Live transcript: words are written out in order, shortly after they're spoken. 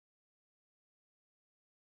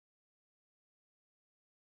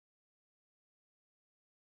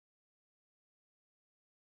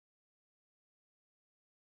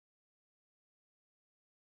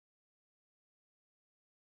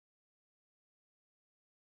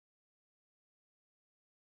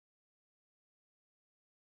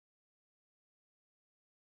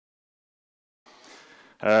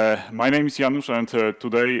My name is Janusz, and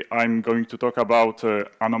today I'm going to talk about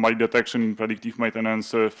anomaly detection in predictive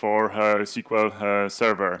maintenance for SQL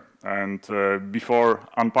Server. And before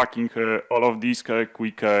unpacking all of these,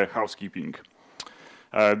 quick housekeeping.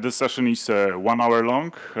 This session is 1 hour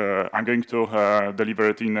long. I'm going to deliver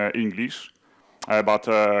it in English, but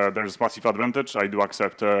there's massive advantage. I do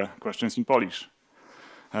accept questions in Polish.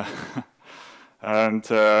 And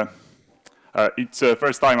it's the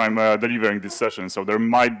first time I'm delivering this session, so there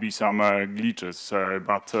might be some glitches,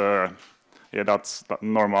 but yeah, that's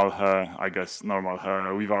normal, I guess, normal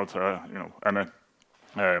without any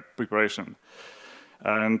preparation.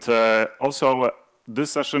 And also,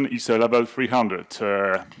 this session is level 300.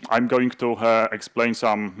 I'm going to explain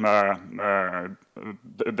some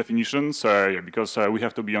definitions because we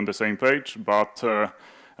have to be on the same page, but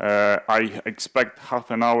I expect half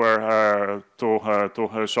an hour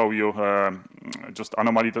to show you just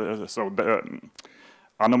anomaly,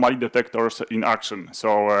 anomaly detectors in action.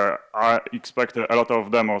 So I expect a lot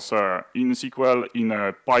of demos in SQL,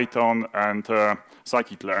 in Python, and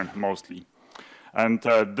scikit-learn mostly. And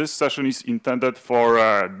this session is intended for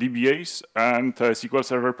DBAs and SQL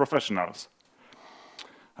Server professionals.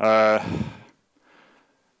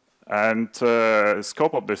 And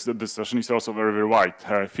scope of this session is also very, very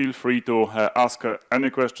wide. Feel free to ask any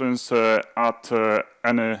questions at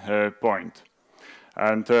any point.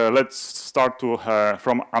 And let's start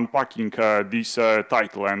from unpacking this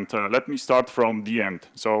title. And let me start from the end.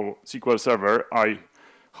 So SQL Server, I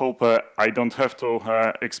hope I don't have to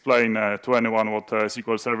explain to anyone what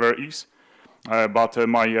SQL Server is, but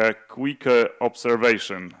my quick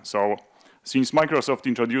observation. So since Microsoft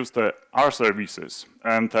introduced R services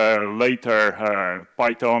and later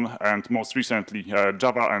Python and most recently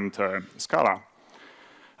Java and Scala,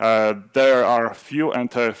 there are few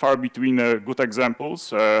and far between good examples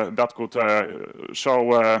that could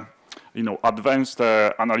show advanced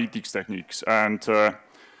analytics techniques and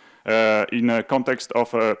in a context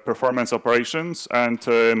of performance operations and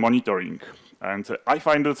monitoring. And I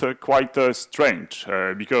find it quite strange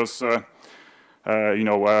because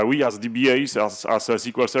we as DBAs, as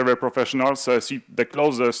SQL Server professionals, sit the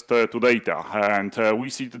closest to data, and we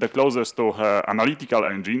sit the closest to analytical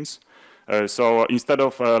engines. So instead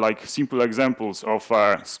of like simple examples of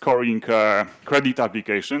scoring credit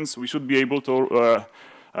applications, we should be able to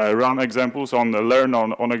run examples learn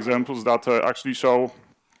on examples that actually show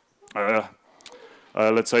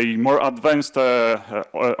let's say, more advanced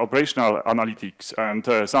operational analytics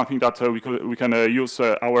and something that we can use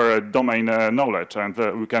our domain knowledge and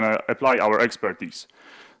we can apply our expertise.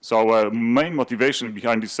 So main motivation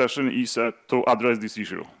behind this session is to address this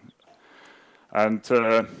issue. And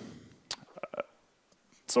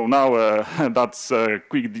so now that's a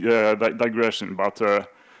quick digression, but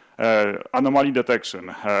anomaly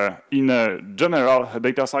detection. In general,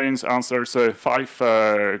 data science answers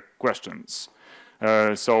 5 questions.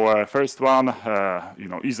 So first one,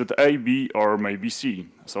 is it A, B, or maybe C?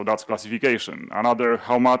 So that's classification. Another,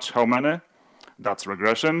 how much, how many? That's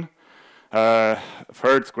regression.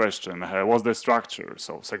 Third question, what's the structure?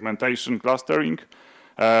 So segmentation, clustering.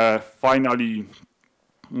 Finally,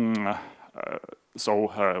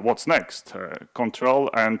 what's next?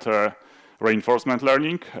 Control and reinforcement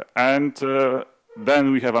learning. And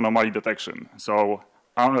then we have anomaly detection. So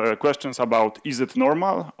questions about, is it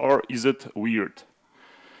normal or is it weird?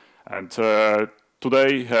 And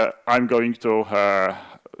today I'm going to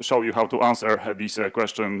show you how to answer this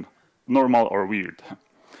question, normal or weird.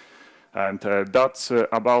 And that's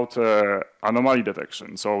about anomaly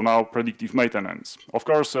detection. So now predictive maintenance. Of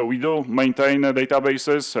course, we do maintain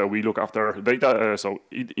databases. We look after data, so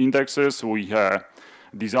indexes. We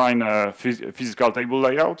design physical table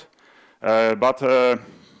layout. But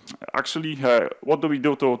actually, what do we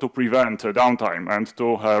do to prevent downtime and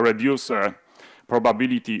to reduce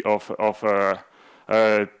probability of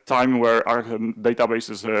time where our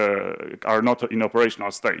databases are not in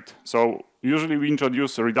operational state? So usually we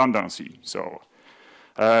introduce redundancy, so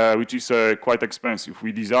which is quite expensive.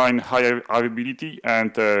 We design high availability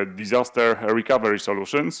and disaster recovery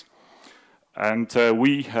solutions, and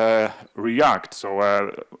we react.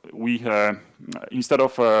 So we instead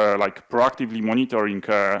of like proactively monitoring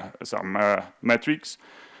some metrics,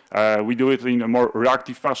 we do it in a more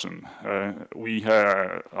reactive fashion. We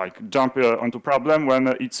like jump onto problem when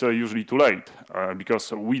it's usually too late,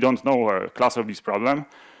 because we don't know a class of this problem,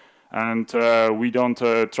 and we don't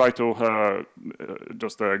try to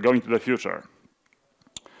just go into the future.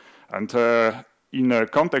 And in the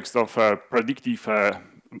context of predictive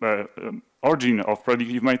origin of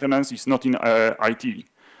predictive maintenance is not in IT.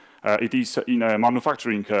 it is in a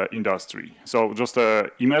manufacturing industry. So just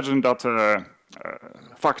imagine that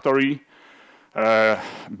factory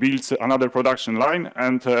builds another production line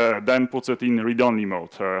and then puts it in read-only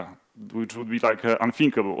mode, which would be like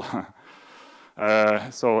unthinkable.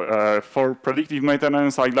 For predictive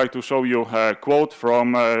maintenance, I'd like to show you a quote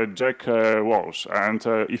from Jack Walsh. And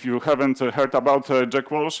if you haven't heard about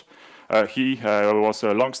Jack Walsh, he was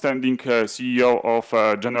a long-standing CEO of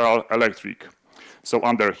General Electric. So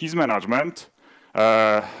under his management,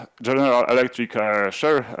 General Electric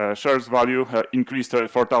shares value increased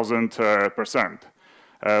 4,000%,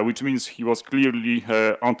 which means he was clearly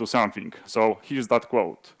onto something. So here's that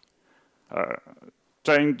quote.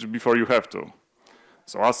 Change before you have to.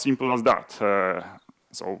 So as simple as that.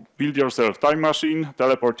 So build yourself time machine,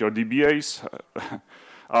 teleport your DBAs,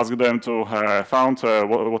 ask them to found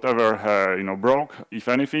whatever broke, if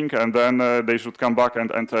anything, and then they should come back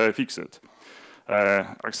and fix it.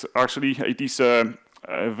 Actually, it is a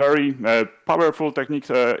very powerful technique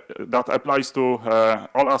that applies to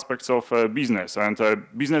all aspects of business. And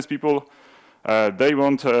business people, they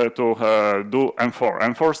want to do M4.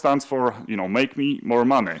 M4 stands for, make me more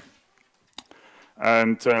money.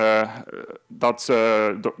 And that's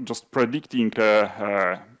just predicting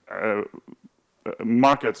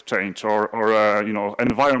market change or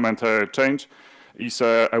environment change is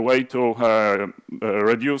a way to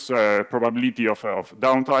reduce probability of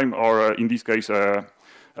downtime, or in this case,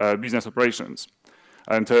 business operations.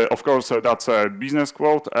 And of course, that's a business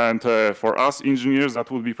quote. And for us engineers,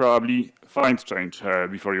 that would be probably find change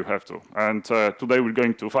before you have to. And today we're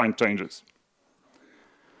going to find changes.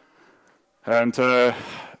 And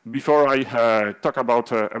before I talk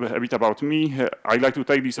about a bit about me, I'd like to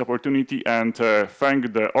take this opportunity and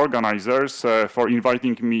thank the organizers for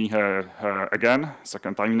inviting me again,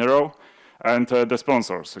 second time in a row, and the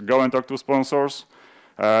sponsors. Go and talk to sponsors.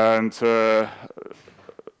 And the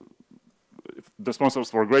sponsors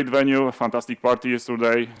for a great venue, a fantastic party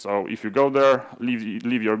yesterday. So if you go there,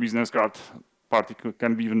 leave your business card. Party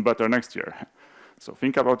can be even better next year. So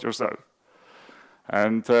think about yourself.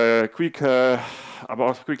 And quickly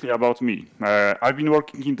about me. I've been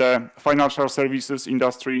working in the financial services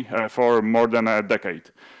industry for more than a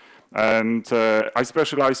decade. And I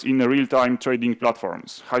specialize in real-time trading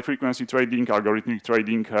platforms, high-frequency trading, algorithmic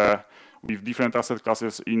trading with different asset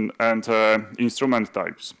classes and instrument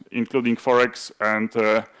types, including Forex and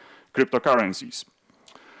cryptocurrencies.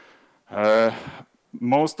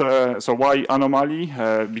 So why Anomaly?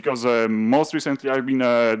 Because most recently I've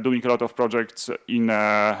been doing a lot of projects in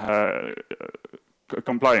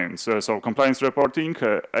compliance. So compliance reporting,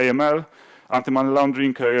 AML, anti-money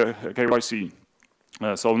laundering, KYC.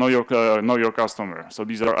 So know your customer. So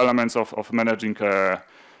these are elements of managing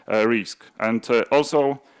risk. And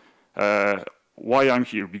also why I'm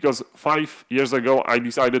here, because 5 years ago I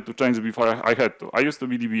decided to change before I had to. I used to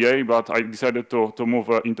be DBA, but I decided to move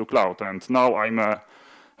into cloud, and now I'm a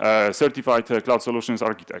certified cloud solutions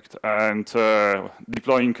architect and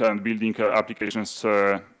deploying and building applications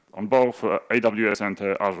on both AWS and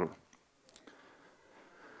Azure.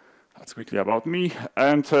 That's quickly about me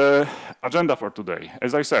and agenda for today.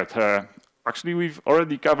 As I said, actually we've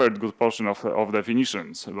already covered a good portion of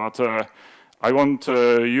definitions, but I want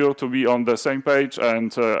you to be on the same page,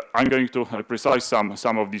 and I'm going to precise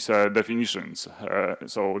some of these definitions.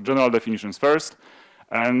 So general definitions first,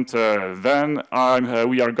 and then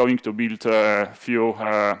we are going to build a few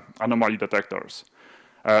anomaly detectors.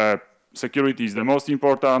 Security is the most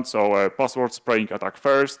important, so password spraying attack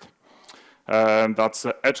first. That's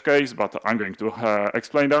edge case, but I'm going to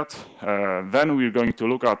explain that. Then we're going to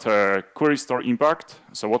look at query store impact.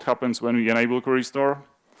 So what happens when we enable query store?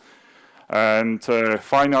 And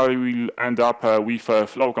finally, we'll end up with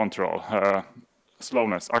flow control,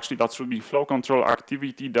 slowness. Actually, that should be flow control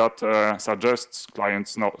activity that suggests client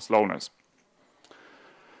slowness.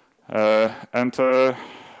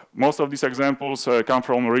 Most of these examples come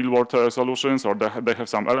from real-world solutions, or they have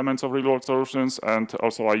some elements of real-world solutions, and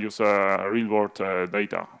also I use real-world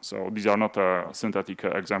data. So these are not synthetic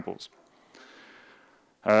examples.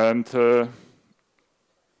 And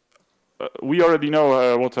we already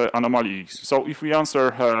know what anomaly is. So if we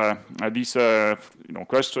answer this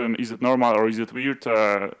question, is it normal or is it weird,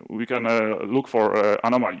 we can look for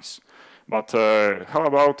anomalies. But how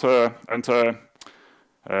about,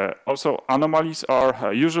 also anomalies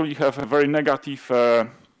are usually have a very negative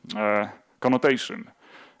connotation.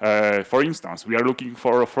 For instance, we are looking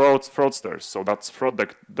for fraudsters, so that's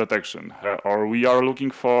fraud detection. Or we are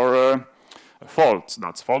looking for faults,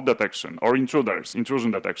 that's fault detection, or intruders,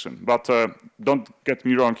 intrusion detection. But don't get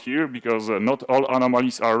me wrong here, because not all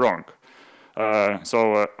anomalies are wrong.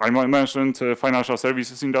 I mentioned financial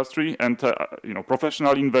services industry, and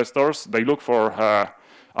professional investors, they look for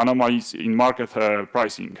anomalies in market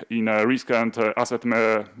pricing, in risk and asset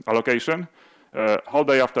allocation, all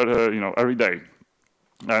day after every day.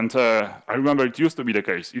 And I remember it used to be the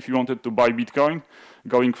case. If you wanted to buy Bitcoin,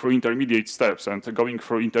 going through intermediate steps and going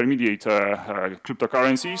through intermediate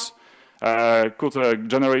cryptocurrencies could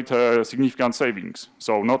generate significant savings.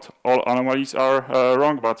 So not all anomalies are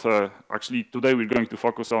wrong, but actually today we're going to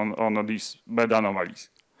focus on these bad anomalies.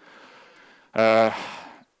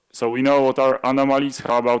 So we know what are anomalies.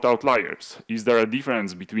 How about outliers? Is there a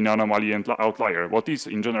difference between anomaly and outlier? What is,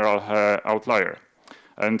 in general, outlier?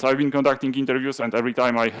 And I've been conducting interviews, and every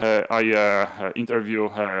time I interview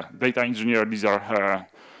data engineer, these are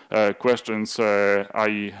questions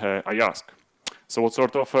I ask. So what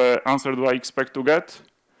sort of answer do I expect to get?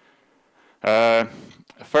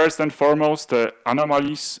 First and foremost,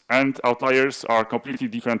 anomalies and outliers are completely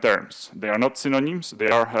different terms. They are not synonyms, they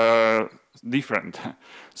are different.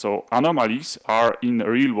 So anomalies are in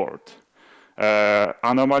real world.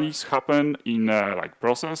 Anomalies happen in like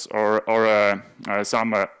process or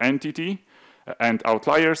some entity, and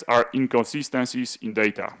outliers are inconsistencies in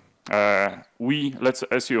data. Let's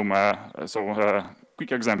assume,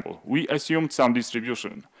 quick example, we assumed some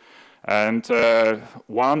distribution, and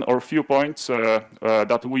one or few points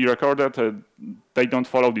that we recorded, they don't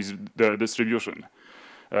follow the distribution.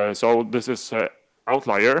 So this is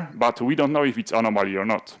outlier, but we don't know if it's anomaly or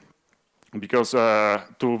not. Because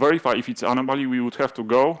to verify if it's anomaly, we would have to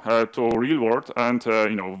go to real world and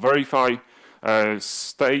verify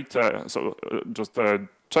state. Just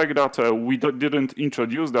check that we didn't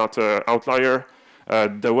introduce that outlier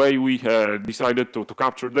the way we decided to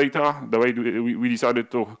capture data, the way we decided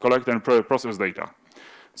to collect and process data.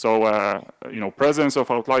 So presence of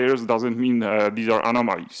outliers doesn't mean these are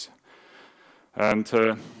anomalies. And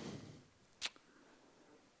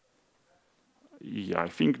yeah, I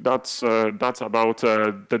think that's about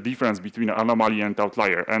the difference between anomaly and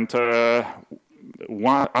outlier. And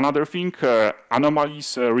another thing,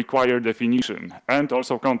 anomalies require definition and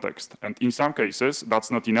also context. And in some cases, that's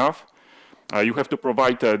not enough. You have to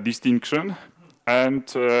provide a distinction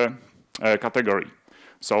and a category.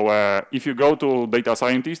 So if you go to data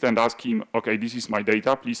scientist and ask him, okay, this is my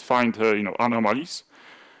data, please find anomalies.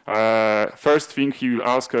 First thing he will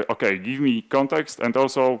ask, okay, give me context and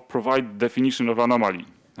also provide definition of anomaly.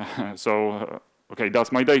 So, okay,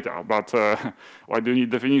 that's my data, but why do you need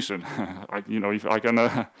definition? If I can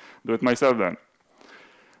do it myself then.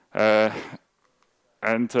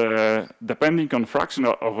 Depending on fraction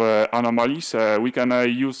of anomalies, we can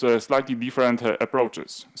use slightly different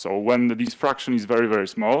approaches. So when this fraction is very, very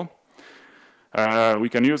small, we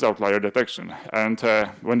can use outlier detection. And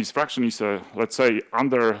when this fraction is, let's say,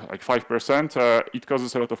 under like 5%, it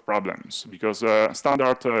causes a lot of problems because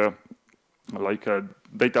standard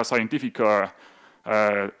data scientific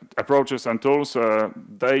approaches and tools,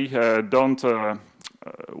 they don't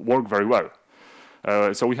work very well.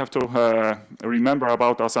 So we have to remember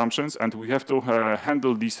about assumptions, and we have to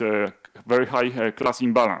handle this very high class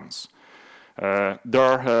imbalance. There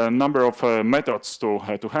are a number of methods to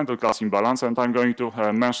handle class imbalance, and I'm going to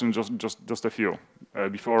mention just a few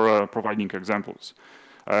before providing examples.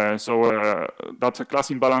 That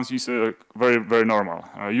class imbalance is very, very normal.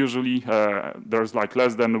 Usually there's like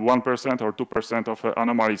less than 1% or 2% of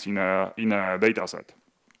anomalies in a data set.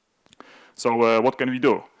 So what can we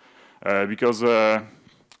do? Because that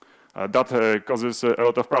causes a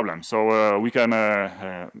lot of problems. So we can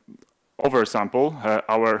oversample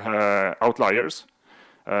our outliers,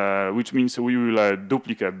 which means we will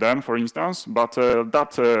duplicate them, for instance. But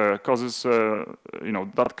that causes,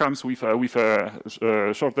 that comes with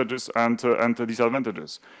shortages and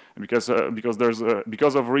disadvantages, because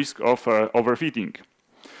of risk of overfitting.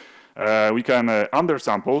 We can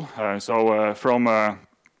undersample. So from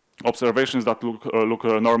observations that look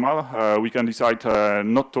normal, we can decide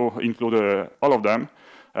not to include all of them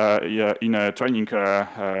in a training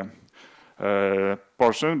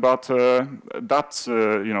portion, but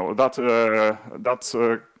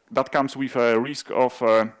that comes with a risk of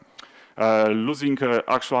losing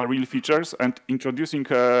actual real features and introducing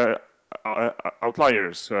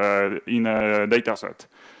outliers in a data set.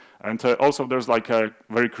 And also there's like a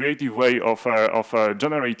very creative way of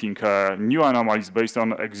generating new anomalies based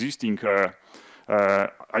on existing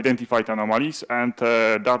identified anomalies, and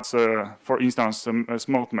that's, for instance, a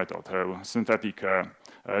smooth method, synthetic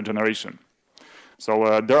generation.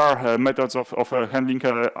 So there are methods of handling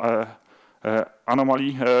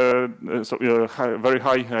Anomaly, so very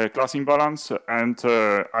high class imbalance, and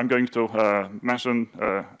I'm going to mention,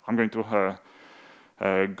 I'm going to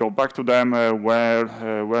go back to them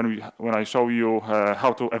when I show you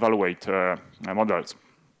how to evaluate models.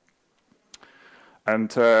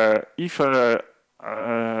 And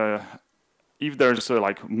if there's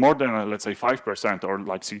like more than let's say 5% or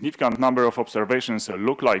like significant number of observations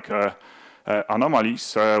look like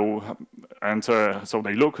anomalies, and so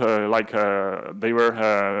they look like they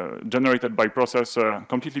were generated by process,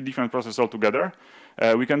 completely different process altogether,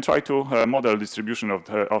 we can try to model distribution of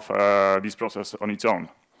this process on its own.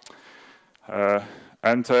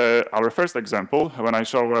 And our first example, when I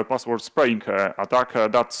show a password spraying attack,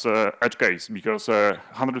 that's edge case, because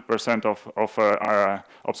 100% of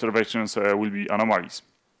observations will be anomalies.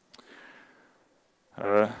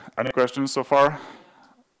 Any questions so far?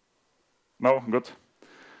 No? Good.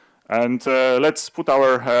 And let's put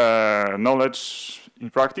our knowledge in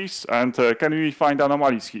practice, and can we find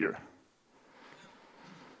anomalies here?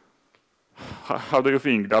 How do you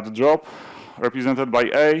think? That drop represented by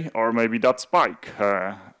A, or maybe that spike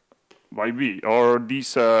by B, or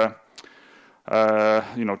this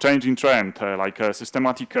change in trend, like a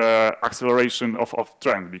systematic acceleration of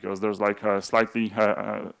trend, because there's like a slightly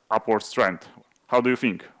upward trend. How do you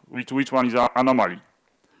think? Which one is an anomaly?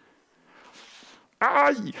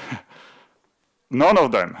 Aye. None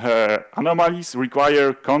of them. Anomalies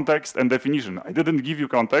require context and definition. I didn't give you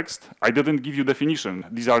context. I didn't give you definition.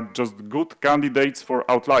 These are just good candidates for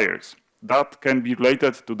outliers that can be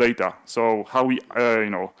related to data. So how we,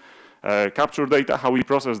 capture data, how we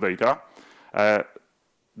process data.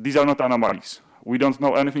 These are not anomalies. We don't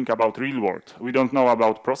know anything about real world. We don't know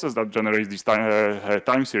about process that generates this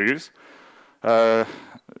time series.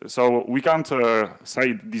 So we can't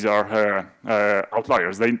say these are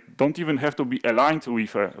outliers. They don't even have to be aligned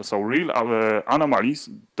with, so real anomalies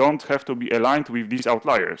don't have to be aligned with these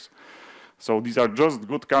outliers. So these are just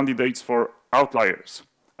good candidates for outliers.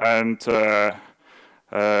 And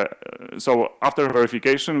so after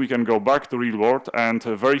verification, we can go back to real world and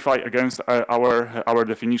verify against our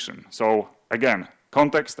definition. So again,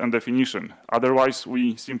 context and definition. Otherwise,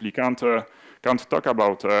 we simply can't talk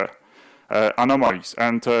about anomalies.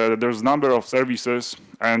 And there's a number of services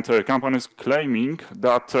and companies claiming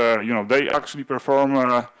that they actually perform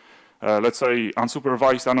let's say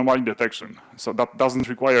unsupervised anomaly detection. So that doesn't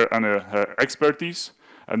require any expertise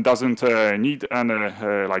and doesn't need any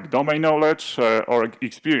like domain knowledge or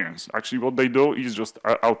experience. Actually, what they do is just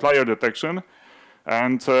outlier detection,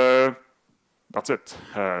 and that's it.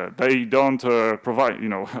 They don't provide,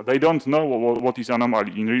 they don't know what is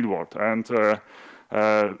anomaly in real world, and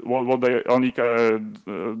what they only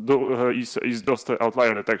do is just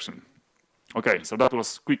outlier detection. Okay, so that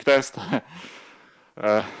was quick test.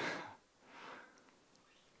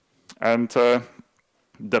 And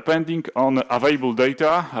depending on available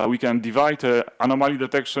data, we can divide anomaly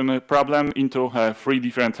detection problem into 3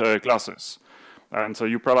 different classes. And so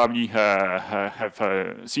you probably have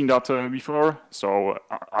seen that before. So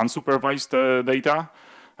unsupervised data,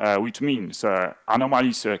 which means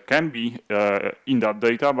anomalies can be in that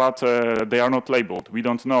data, but they are not labeled. We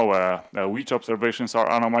don't know which observations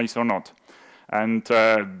are anomalies or not. And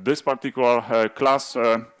this particular class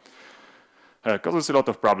causes a lot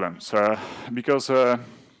of problems because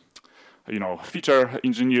feature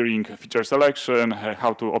engineering, feature selection,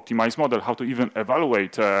 how to optimize model, how to even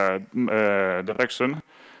evaluate detection.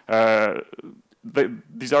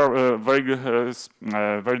 These are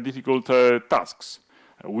very difficult tasks.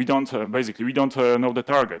 We don't basically we don't know the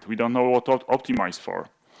target. We don't know what to optimize for,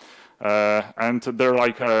 and they're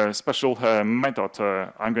like a special method.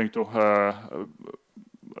 I'm going to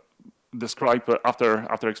describe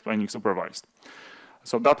after explaining supervised.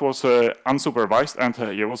 So that was unsupervised, and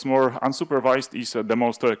what's more, unsupervised is the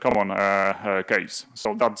most common case.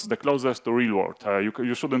 So that's the closest to real world.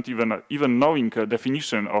 You shouldn't even knowing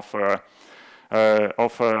definition of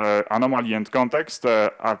anomaly and context.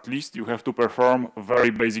 At least you have to perform very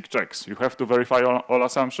basic checks. You have to verify all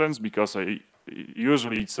assumptions because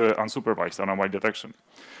usually it's unsupervised anomaly detection.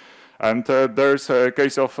 And there's a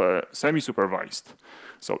case of semi-supervised.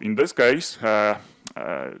 So in this case,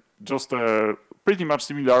 just pretty much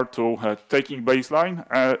similar to taking baseline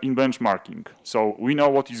in benchmarking. So we know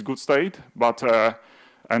what is good state, but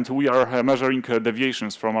and we are measuring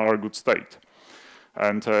deviations from our good state.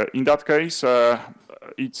 And in that case,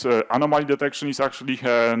 its anomaly detection is actually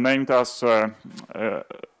named as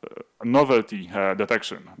novelty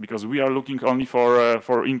detection, because we are looking only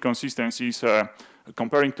for inconsistencies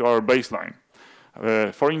comparing to our baseline.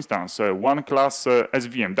 For instance, one class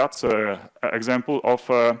SVM, that's an example of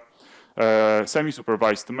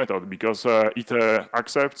semi-supervised method because it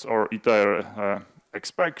accepts or it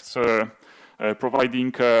expects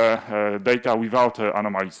providing data without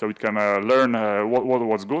anomalies. So it can learn what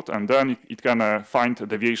was good, and then it can find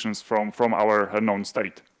deviations from our known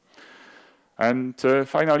state. And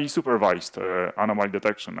finally, supervised anomaly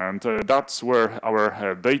detection. And that's where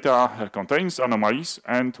our data contains anomalies,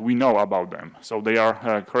 and we know about them. So they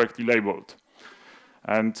are correctly labeled.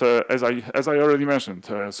 And as I already mentioned,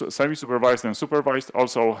 semi-supervised and supervised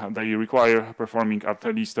also, they require performing at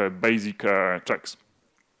least basic checks.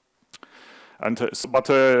 And but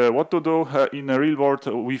what to do in a real world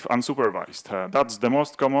with unsupervised? That's the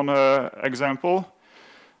most common example.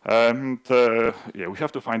 And yeah, we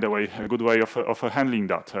have to find a good way of handling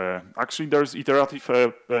that. Actually, there's iterative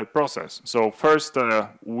process. So first,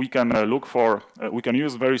 we can look for, we can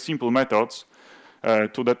use very simple methods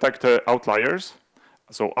to detect outliers.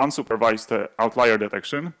 So unsupervised outlier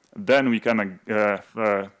detection. Then we can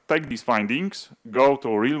take these findings, go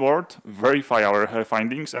to real world, verify our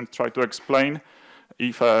findings, and try to explain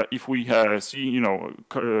if we see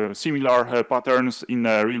similar patterns in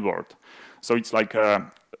real world. So it's like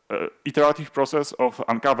iterative process of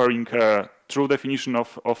uncovering true definition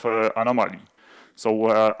of anomaly.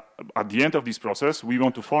 So at the end of this process, we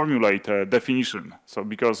want to formulate a definition. So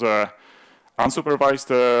because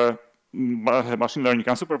unsupervised machine learning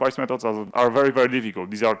unsupervised methods are very, very difficult.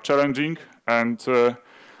 These are challenging, and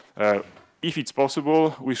if it's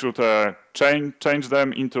possible, we should change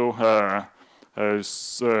them into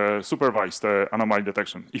supervised anomaly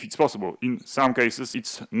detection, if it's possible. In some cases,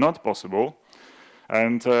 it's not possible.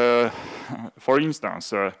 And for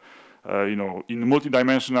instance, in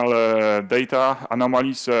multidimensional data,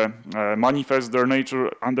 anomalies manifest their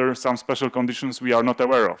nature under some special conditions we are not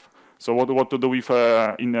aware of. So what to do with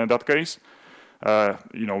in that case?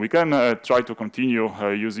 We can try to continue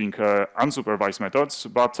using unsupervised methods,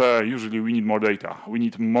 but usually we need more data. We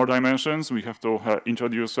need more dimensions. We have to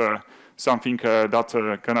introduce something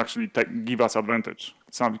that can actually give us advantage,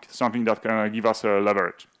 something that can give us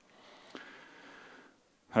leverage.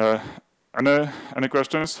 Any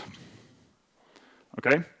questions?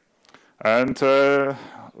 Okay. And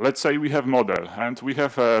let's say we have model, and we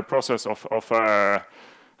have a process of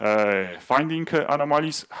finding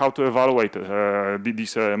anomalies, how to evaluate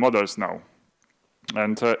these models now.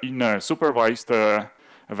 And in a supervised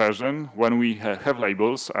version, when we have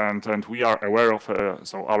labels and we are aware of,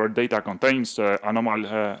 so our data contains abnormal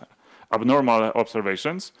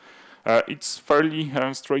observations, it's fairly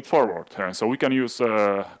straightforward. So we can use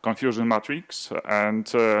confusion matrix, and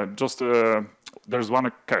there's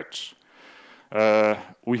one catch.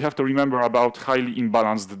 We have to remember about highly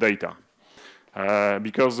imbalanced data.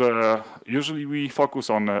 Because usually we focus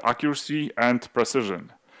on accuracy and precision.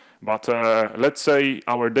 But let's say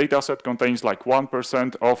our data set contains like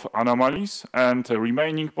 1% of anomalies, and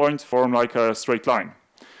remaining points form like a straight line.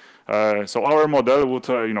 So our model would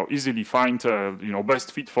easily find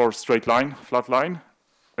best fit for straight line, flat line.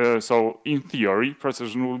 So in theory,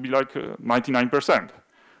 precision will be like 99%,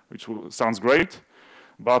 which sounds great.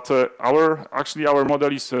 But our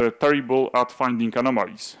model is terrible at finding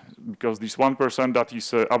anomalies, because this 1% that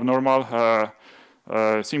is abnormal,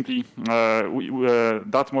 simply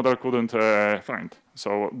that model couldn't find.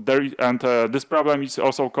 So this problem is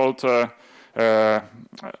also called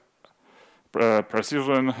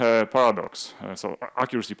precision paradox, so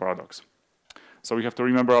accuracy paradox. So we have to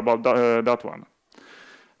remember about that one.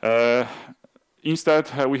 Instead,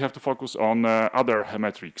 we have to focus on other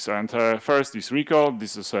metrics. And first is recall.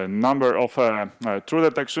 This is a number of true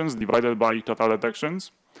detections divided by total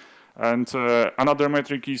detections. And another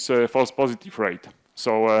metric is false positive rate.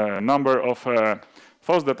 So number of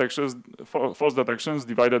false detections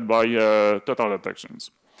divided by total detections.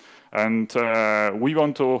 And we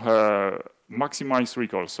want to maximize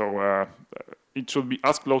recall. So it should be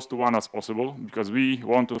as close to 1 as possible, because we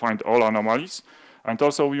want to find all anomalies. And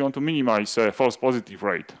also we want to minimize false positive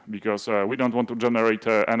rate, because we don't want to generate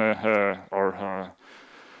any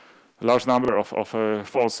large number of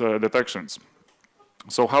false detections.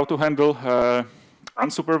 So how to handle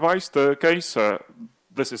unsupervised case?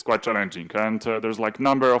 This is quite challenging, and there's like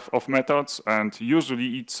number of methods, and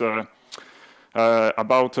usually it's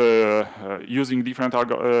about using different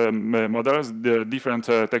models, the different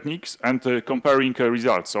techniques, and comparing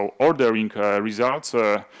results. So ordering results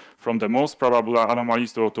from the most probable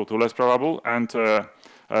anomalies to less probable, and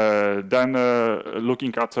then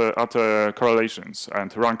looking at correlations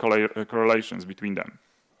and run correlations between them.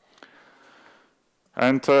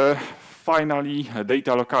 And finally,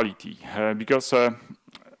 data locality, because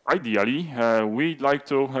ideally, we'd like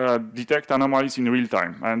to detect anomalies in real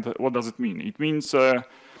time. And what does it mean? It means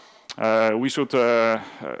we should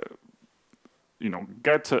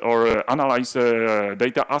get or analyze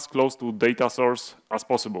data as close to data source as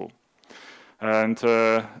possible. And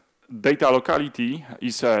data locality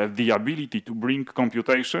is the ability to bring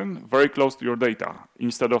computation very close to your data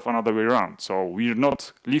instead of another way around. So we're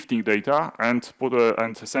not lifting data and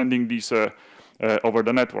sending this over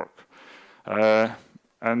the network.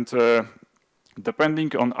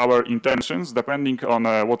 Depending on our intentions, depending on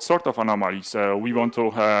what sort of anomalies we want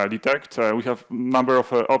to detect, we have a number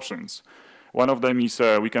of options. One of them is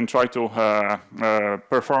we can try to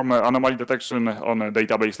perform anomaly detection on a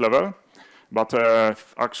database level, but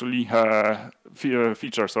actually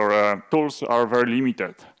features or tools are very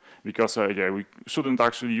limited because we shouldn't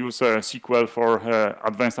actually use SQL for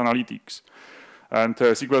advanced analytics. And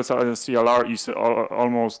SQL CLR is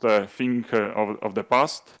almost a thing of the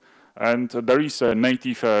past. And there is a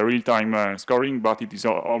native real-time scoring, but it is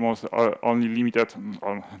almost only limited.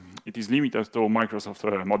 It is limited to Microsoft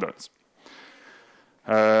models.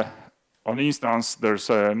 On instance, there's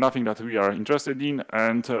nothing that we are interested in.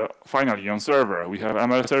 And finally, on server, we have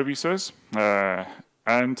ML services.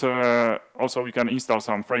 And also, we can install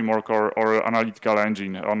some framework or analytical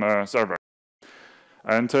engine on a server.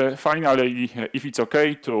 And finally, if it's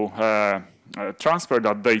okay to transfer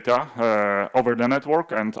that data over the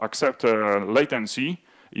network and accept latency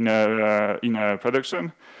in a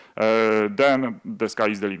production, then the sky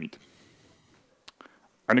is the limit.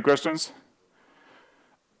 Any questions?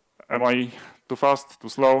 Am I too fast, too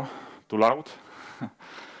slow, too loud?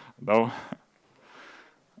 No?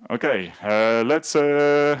 Okay,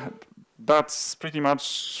 that's pretty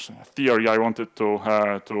much theory I wanted to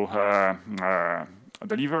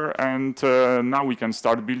deliver, and now we can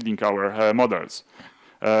start building our models.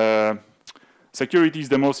 Security is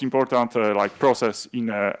the most important process in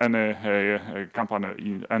any company,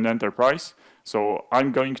 in an enterprise. So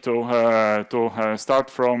I'm going to start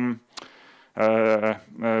from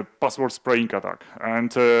password spraying attack.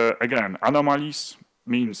 And again, anomalies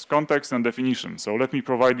means context and definition. So let me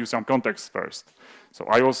provide you some context first. So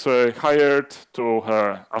I was hired to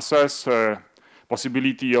assess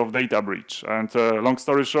possibility of data breach. And long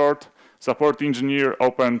story short, support engineer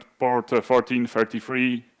opened port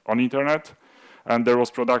 1433 on internet, and there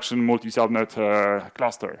was production multi-subnet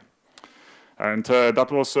cluster. And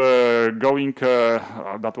that was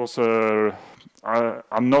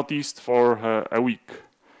unnoticed for a week.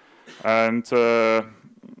 And that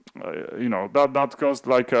caused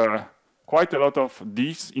quite a lot of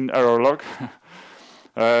this in error log.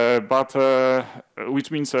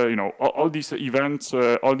 Which means all these events,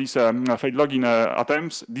 all these failed login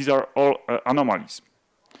attempts, these are all anomalies.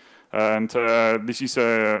 And this is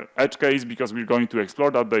an edge case because we're going to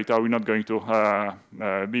explore that data. We're not going to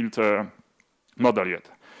build a model yet.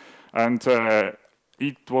 And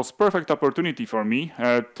it was perfect opportunity for me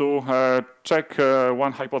to check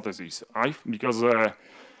one hypothesis. Because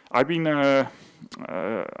I've been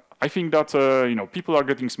I think that people are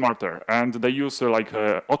getting smarter, and they use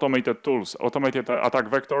automated tools, automated attack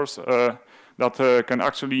vectors that can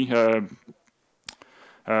actually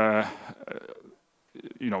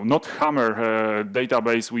not hammer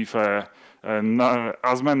database with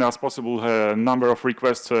as many as possible number of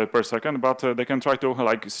requests per second, but they can try to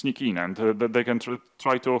sneak in, and they can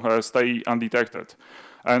try to stay undetected.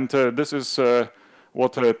 And this is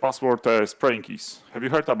what password spraying is. Have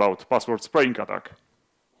you heard about password spraying attack?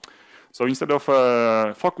 So instead of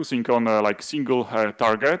focusing on single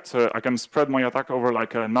target, I can spread my attack over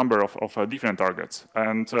a number of different targets.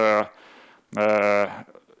 And to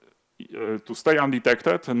stay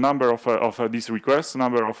undetected, a number of these requests,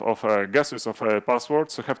 number of guesses of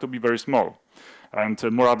passwords have to be very small. And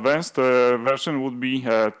a more advanced version would be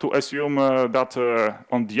to assume that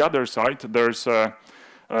on the other side there's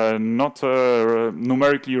not a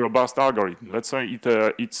numerically robust algorithm. Let's say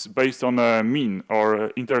it's based on a mean or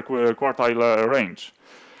interquartile range.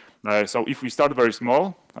 So if we start very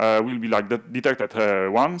small, we'll be detected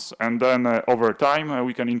once, and then over time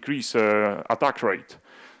we can increase attack rate.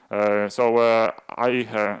 So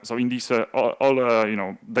in this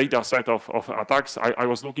data set of attacks, I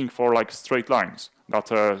was looking for straight lines that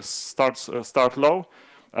start low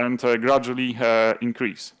and gradually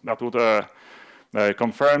increase. That would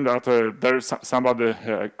confirm that there's somebody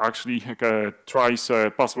actually tries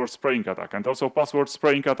password spraying attack. And also password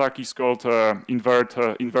spraying attack is called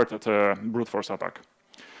inverted brute force attack.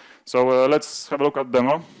 So let's have a look at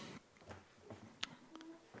demo.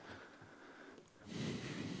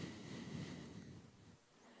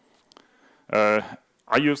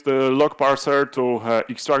 I use the log parser to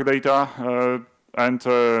extract data, and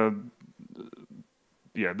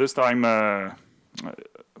yeah, this time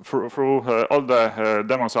through all the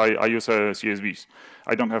demos I use CSVs.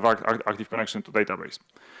 I don't have active connection to database.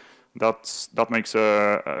 That makes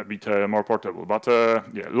a bit more portable. But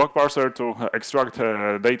yeah, log parser to extract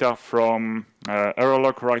data from error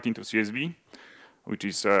log right into CSV, which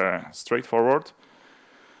is straightforward.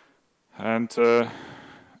 And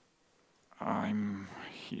I'm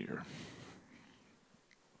here.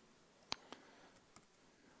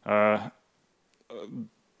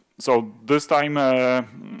 So this time,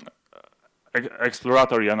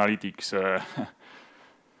 exploratory analytics.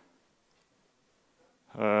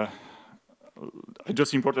 I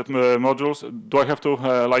just imported modules. Do I have to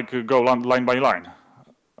like go line by line?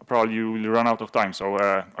 Probably you will run out of time. So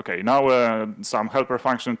okay, now some helper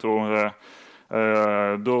function to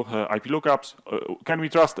do IP lookups. Can we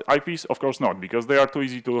trust IPs? Of course not, because they are too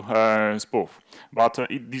easy to spoof. But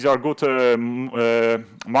these are good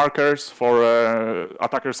markers for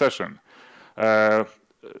attacker session.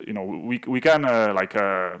 You know, we can like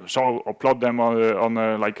show or plot them on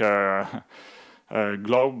like a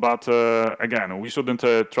globe, but again, we shouldn't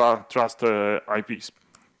trust IPs.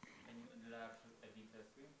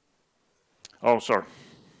 Oh, sure.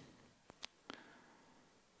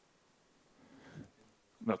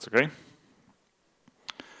 That's okay.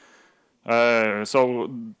 So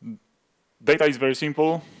data is very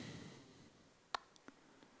simple.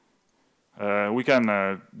 We can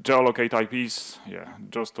geolocate IPs, yeah,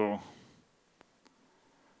 just to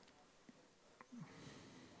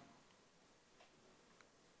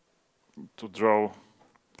draw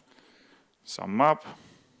some map.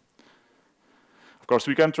 Of course,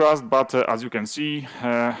 we can trust, but as you can see,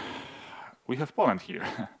 we have Poland here.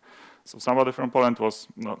 So somebody from Poland was,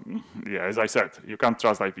 yeah, as I said, you can't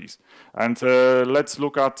trust IPs. And let's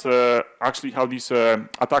look at actually how this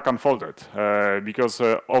attack unfolded, because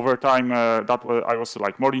over time that I was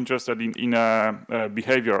like more interested in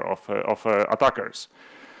behavior of attackers.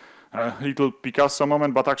 Little Picasso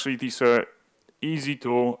moment, but actually it is easy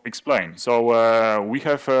to explain. So we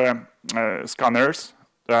have scanners,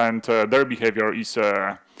 and their behavior is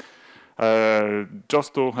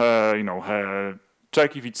just to you know,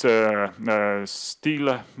 check if it's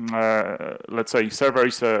still, let's say, server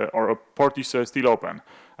is or a port is still open.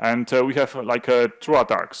 And we have like true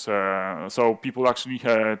attacks. So people actually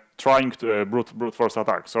trying to brute force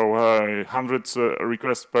attack. So hundreds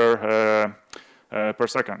requests per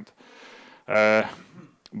second.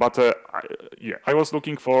 But yeah, I was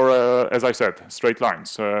looking for, as I said, straight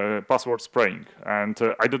lines, password spraying, and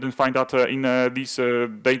I didn't find that in this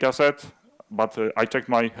data set, but I checked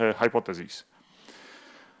my hypothesis.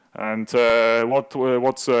 And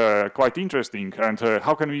what's quite interesting, and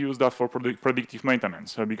how can we use that for predictive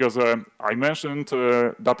maintenance? Because I mentioned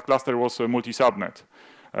that cluster was multi-subnet.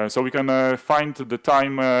 So we can find the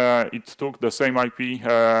time it took the same IP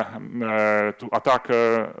to attack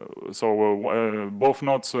both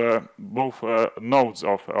nodes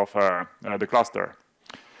of the cluster.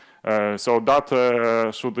 So that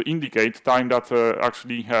should indicate time that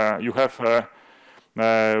actually you have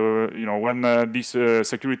you know, when this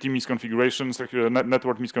security misconfiguration,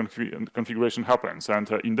 network misconfiguration happens. And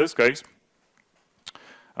in this case,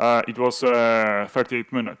 it was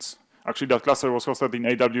 38 minutes. Actually, that cluster was hosted in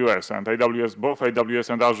AWS, and AWS, both AWS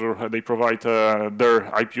and Azure, they provide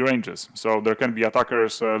their IP ranges. So there can be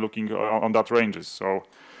attackers looking on that ranges. So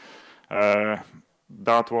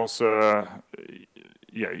that was,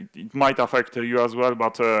 yeah, it might affect you as well,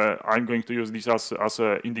 but I'm going to use this as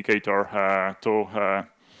an indicator to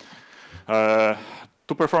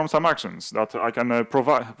perform some actions that I can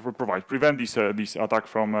prevent this attack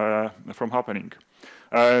from happening.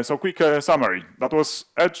 So quick summary. That was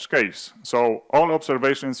edge case. So all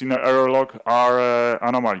observations in an error log are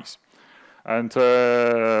anomalies. And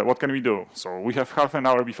what can we do? So we have half an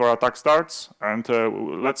hour before attack starts, and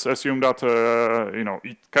let's assume that you know,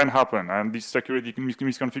 it can happen, and this security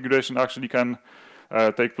misconfiguration actually can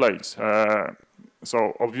take place.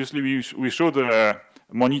 So obviously we should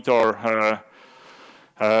monitor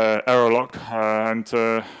error log, and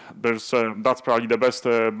that's probably the best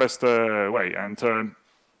way. And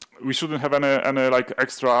we shouldn't have any like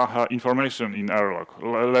extra information in error log.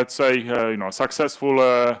 Let's say you know, successful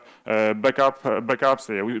backups,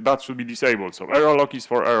 that should be disabled. So error log is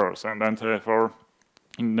for errors, and for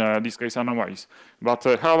in this case anomalies. But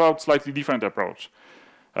how about slightly different approach?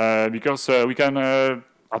 Because we can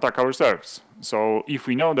attack ourselves. So if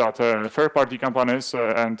we know that third-party companies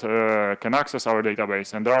and can access our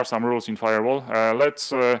database, and there are some rules in firewall,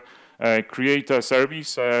 let's create a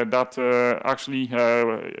service that actually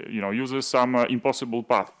uses some impossible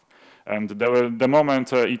path. And the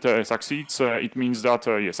moment it succeeds, it means that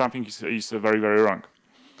something is very, very wrong.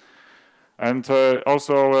 And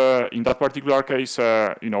also in that particular case,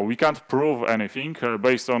 we can't prove anything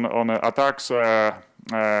based on attacks that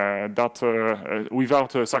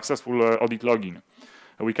without a successful audit login.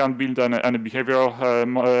 We can't build any behavioral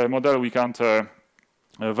model. We can't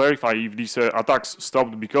verify if these attacks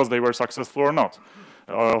stopped because they were successful or not,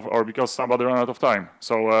 or because somebody ran out of time.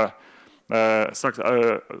 So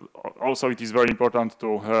also it is very important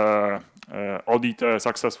to audit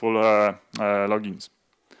successful logins.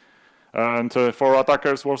 And for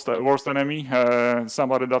attackers' worst enemy,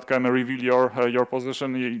 somebody that can reveal your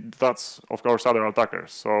position, that's of course other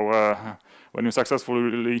attackers. So when you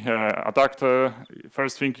successfully attacked,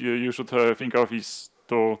 first thing you should think of is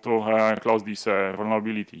to close this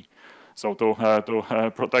vulnerability. So to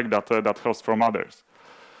protect that host from others.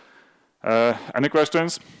 Any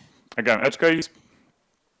questions? Again, edge case.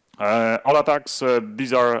 All attacks,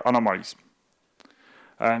 these are anomalies.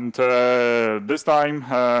 And this time,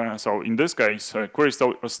 so in this case, query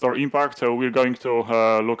store impact, we're going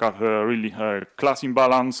to look at really class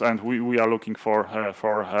imbalance, and we are looking for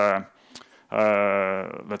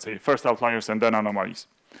let's say, first outliers and then anomalies.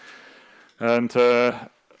 And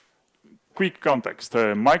quick context.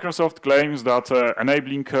 Microsoft claims that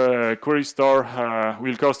enabling query store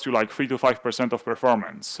will cost you like 3 to 5% of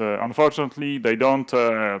performance. Unfortunately, they don't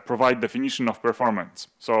provide definition of performance.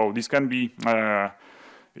 So this can be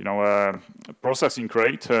processing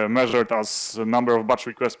rate measured as the number of batch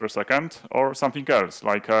requests per second, or something else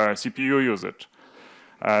like CPU usage.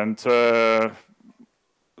 And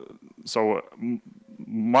so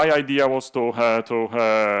my idea was to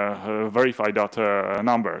verify that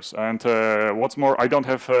numbers. And what's more, I don't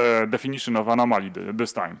have a definition of anomaly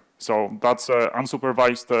this time. So that's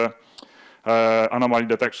unsupervised anomaly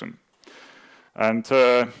detection. And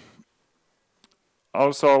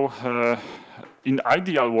also, in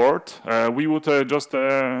ideal world, we would just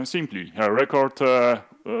simply record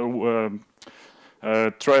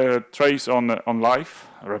trace on live,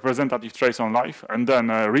 representative trace on live, and then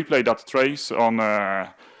replay that trace on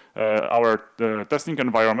our testing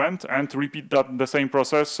environment and repeat the same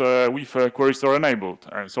process with query store enabled.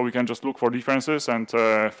 So we can just look for differences and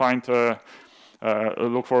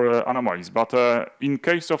look for anomalies. But in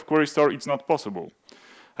case of query store, it's not possible.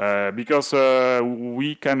 Because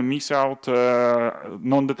we can miss out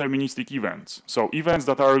non-deterministic events. So events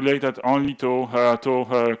that are related only to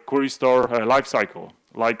query store lifecycle,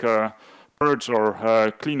 like purge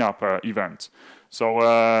or cleanup events. So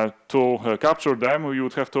to capture them, we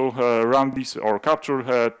would have to run this or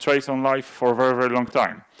capture trace on live for a very, very long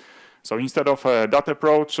time. So instead of that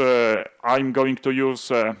approach, I'm going to use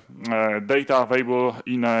data available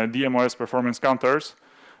in DMOS performance counters,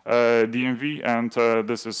 DMV, and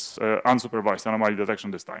this is unsupervised anomaly detection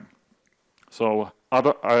this time. So I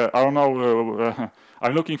don't know,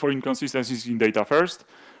 I'm looking for inconsistencies in data first,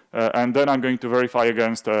 and then I'm going to verify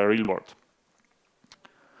against real world.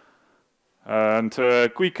 And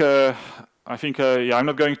quick, I think I'm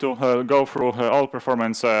not going to go through all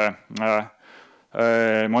performance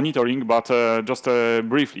monitoring, but just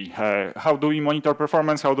briefly, how do we monitor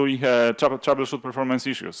performance? How do we troubleshoot performance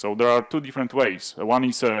issues? So there are two different ways. One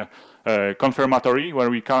is confirmatory, where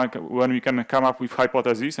we can come up with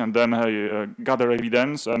hypotheses and then gather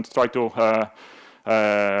evidence and try to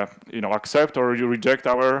accept or reject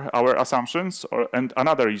our assumptions. And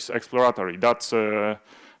another is exploratory. That's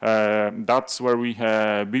where we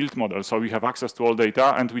build models, so we have access to all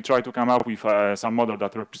data, and we try to come up with some model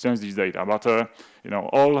that represents this data. But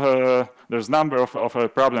there's a number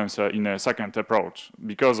of problems in a second approach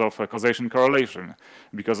because of causation correlation,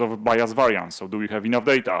 because of bias variance. So do we have enough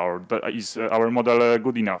data, or is our model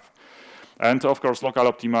good enough? And of course, local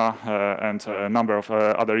optima and a number of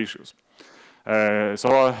other issues.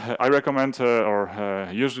 So I recommend,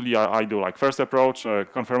 usually I do like first approach,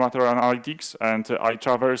 confirmatory analytics, and I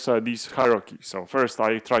traverse this hierarchy. So first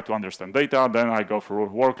I try to understand data, then I go through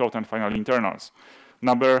workload and finally internals.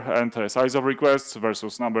 Number and size of requests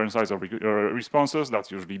versus number and size of responses,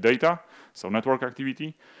 that's usually data, so network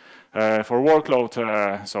activity. For workload,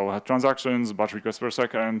 so transactions, batch requests per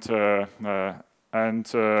second,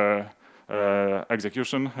 and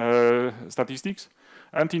execution statistics.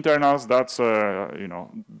 And internals, that's,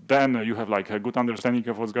 then you have like a good understanding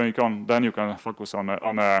of what's going on. Then you can focus on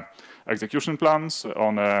execution plans,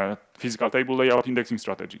 on physical table layout, indexing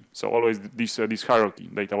strategy. So always this hierarchy,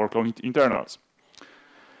 data, workload, internals.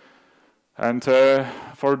 And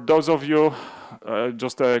for those of you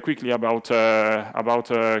just quickly about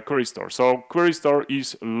Query Store. So Query Store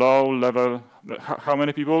is low level. How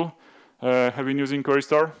many people have been using Query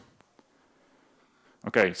Store?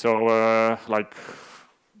 Okay, so like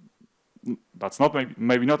that's not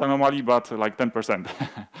maybe not Anomaly, but like 10%.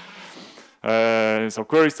 So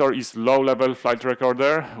Query Store is low-level flight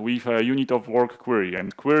recorder with a unit of work query,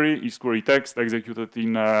 and query is query text executed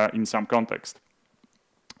in some context.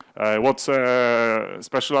 What's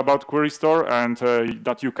special about Query Store and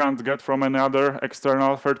that you can't get from any other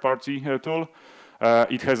external third-party tool?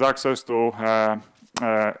 It has access to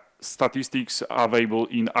statistics available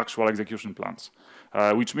in actual execution plans,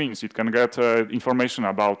 which means it can get information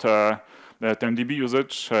about 10 dB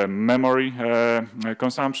usage, memory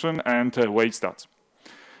consumption, and wait stats.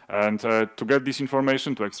 And to get this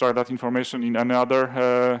information, to extract that information in any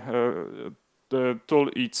other tool,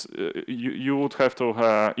 it's you would have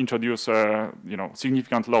to introduce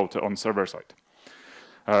significant load on server side.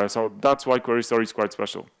 So that's why Query Store is quite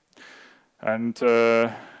special. And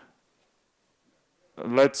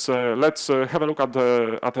let's have a look at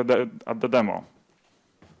the demo.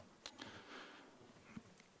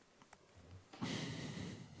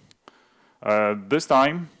 This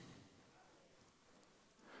time,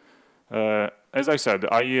 as I said,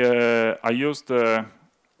 I used a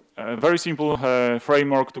very simple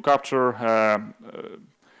framework to capture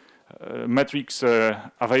metrics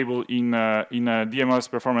available in DMS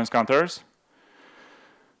performance counters.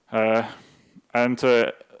 And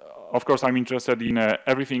of course, I'm interested in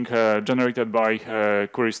everything generated by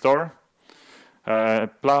Query Store,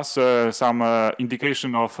 plus some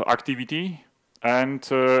indication of activity and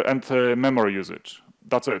memory usage.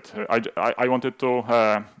 That's it. I wanted to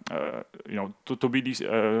to be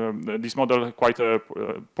this model quite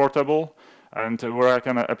portable, and where I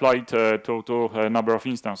can apply it to a number of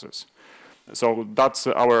instances. So that's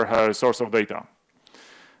our source of data.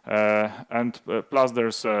 And plus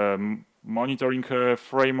there's a monitoring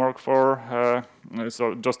framework for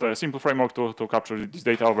so just a simple framework to capture this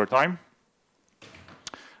data over time.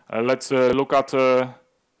 Let's look at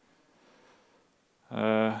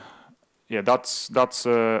yeah, that's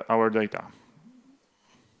our data.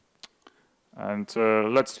 And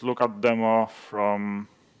let's look at demo from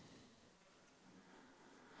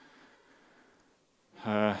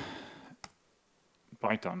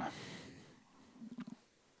Python.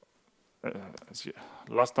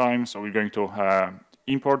 Last time, so we're going to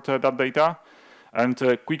import that data. And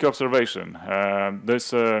quick observation,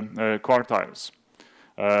 this quartiles.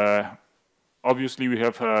 Obviously, we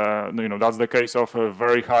have, that's the case of a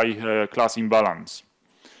very high class imbalance.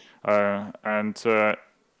 And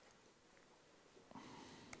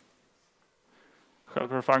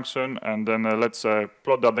helper function, and then let's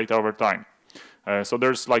plot that data over time. So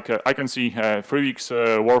there's like, I can see 3 weeks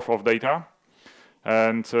worth of data,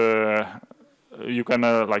 and you can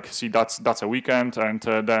like see that's a weekend, and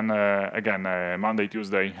then again Monday,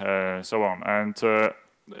 Tuesday, so on. And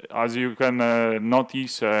as you can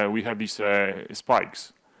notice, we have these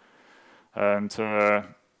spikes. And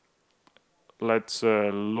let's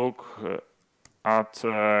look at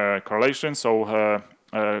correlation. So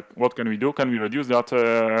what can we do? Can we reduce that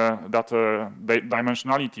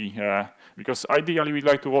dimensionality? Because ideally we'd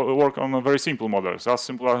like to work on very simple models, as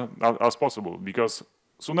simple as possible, because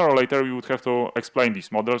sooner or later we would have to explain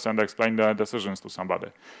these models and explain the decisions to somebody.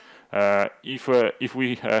 If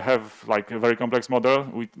we have like a very complex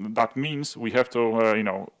model, that means we have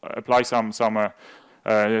to apply some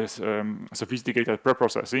sophisticated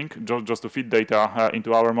preprocessing just to feed data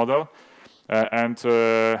into our model, and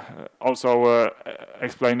also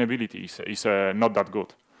explainability is not that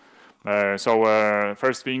good. So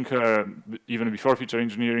first thing, even before feature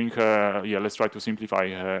engineering, yeah, let's try to simplify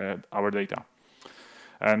our data.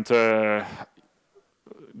 And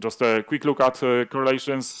just a quick look at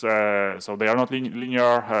correlations. So they are not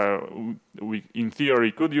linear. We, in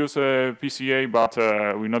theory, could use PCA, but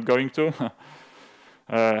we're not going to,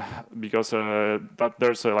 because that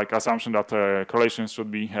there's like assumption that correlations should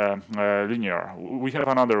be linear. We have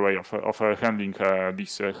another way of handling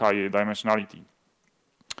this high dimensionality.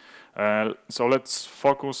 So let's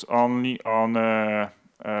focus only on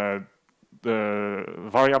the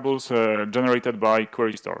variables generated by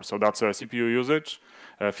Query Store. So that's CPU usage,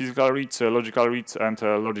 physical reads, logical reads, and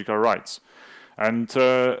logical writes. And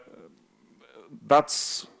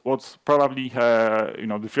that's what probably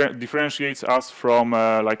differentiates us from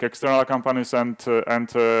like external companies and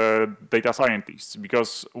data scientists,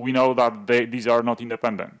 because we know that these are not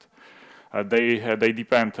independent. They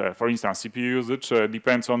depend. For instance, CPU usage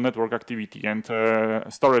depends on network activity and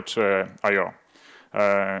storage I/O.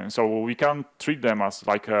 So we can treat them as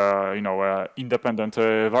like independent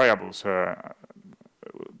variables,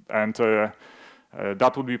 and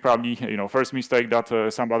that would be probably first mistake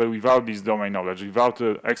that somebody without this domain knowledge, without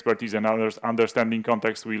expertise and understanding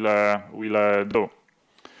context will do.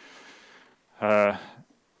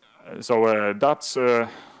 So that's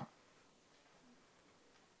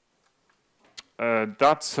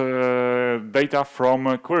data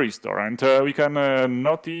from query store, and we can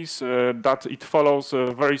notice that it follows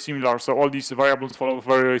very similar. So all these variables follow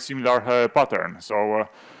very similar pattern. So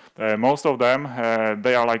most of them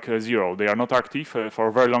they are like 0. They are not active for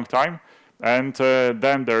a very long time, and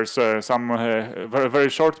then there's some very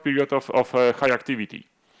short period of high activity,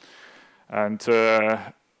 and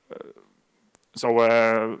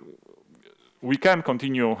so we can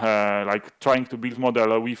continue like trying to build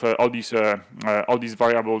model with all these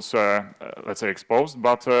variables, let's say, exposed.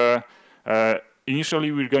 But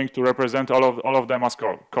initially, we're going to represent all of them as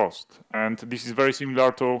cost, and this is very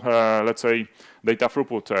similar to let's say data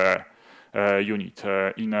throughput unit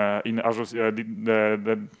in Azure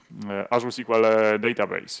the Azure SQL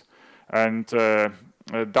database, and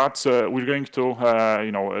that's we're going to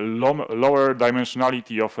lower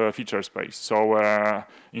dimensionality of feature space. So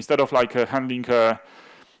instead of like handling 4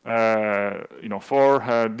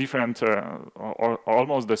 different or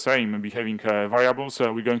almost the same behaving variables,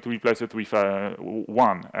 we're going to replace it with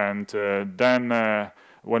 1, and then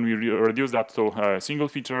when we reduce that to a single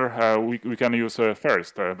feature, we can use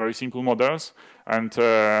first very simple models and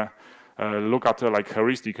look at like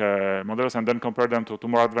heuristic models, and then compare them to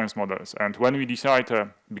more advanced models. And when we decide,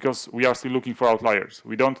 because we are still looking for outliers,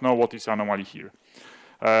 we don't know what is anomaly here.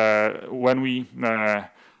 When we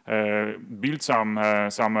build some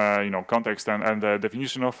context and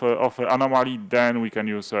definition of anomaly, then we can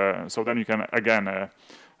use. So then you can again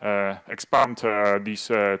expand this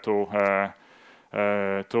to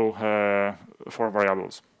 4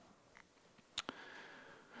 variables.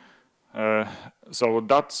 So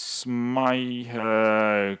that's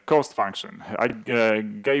my cost function. I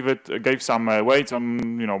gave some weights on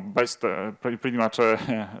best pretty much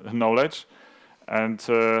knowledge, and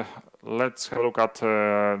let's have a look at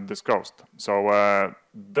this cost. So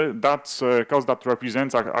that's cost that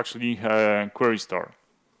represents actually query store.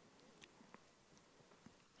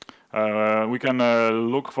 We can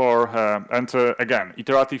look for, and again,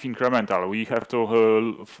 iterative incremental. We have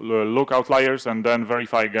to look outliers and then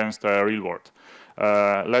verify against real world.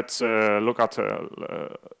 Let's look at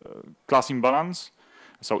class imbalance.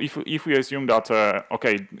 So if we assume that,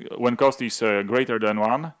 okay, when cost is greater than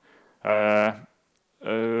 1,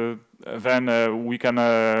 then we can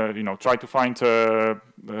try to find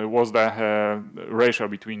what's the ratio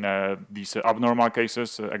between these abnormal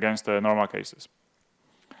cases against normal cases.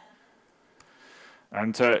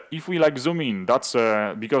 And if we like zoom in, that's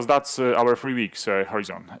because that's our 3 weeks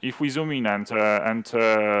horizon. If we zoom in and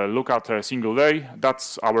look at a single day,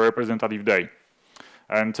 that's our representative day.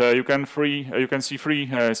 And you can see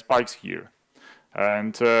 3 spikes here.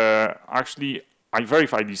 And actually, I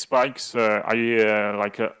verified these spikes. I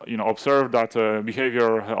observed that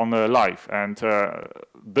behavior on live, and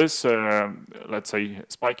this let's say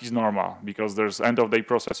spike is normal because there's end of day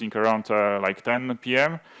processing around like 10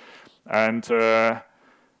 p.m. and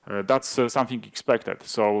that's something expected.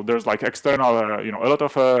 So there's like external, a lot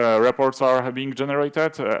of reports are being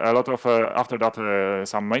generated, a lot of after that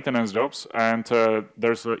some maintenance jobs, and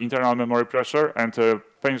there's internal memory pressure, and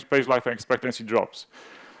page life expectancy drops,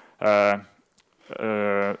 and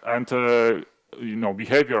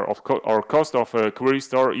behavior of or cost of query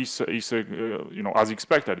store is as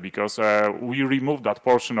expected, because we remove that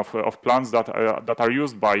portion of plans that are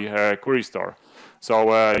used by query store.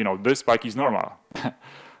 So this spike is normal.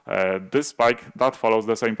 This spike that follows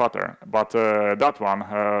the same pattern, but that one,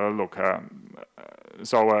 look.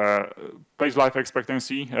 So page life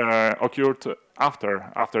expectancy occurred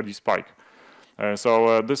after this spike.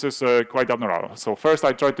 So this is quite abnormal. So first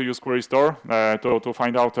I tried to use query store to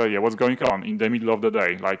find out what's going on in the middle of the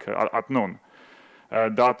day, like at noon.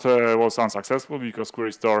 That was unsuccessful because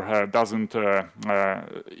query store doesn't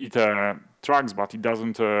it tracks, but it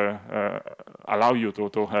doesn't allow you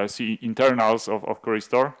to see internals of query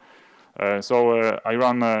store. So I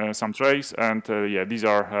ran some trace, and these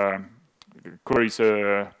are queries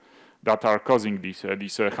that are causing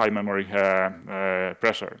this high memory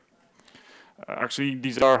pressure. Actually,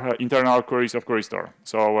 these are internal queries of query store.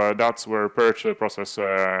 So that's where purge process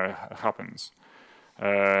happens.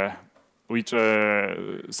 Which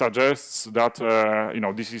suggests that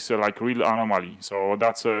this is like real anomaly. So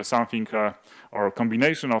that's something or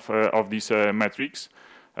combination of these metrics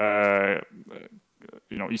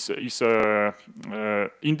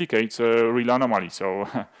indicates a real anomaly. So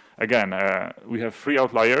again, we have 3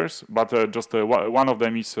 outliers, but just one of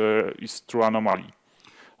them is true anomaly.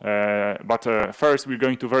 But first, we're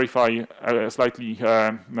going to verify slightly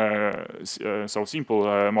so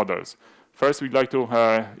simple models. First, we'd like to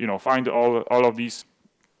find all of these.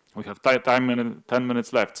 We have 10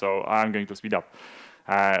 minutes left, so I'm going to speed up.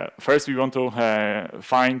 First, we want to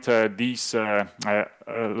find these,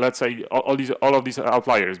 let's say, all of these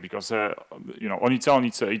outliers, because on its own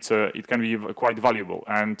it can be quite valuable.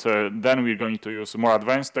 And then we're going to use a more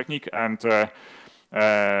advanced technique and to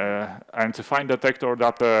find a detector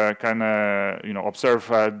that can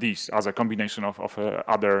observe these as a combination of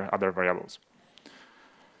other variables.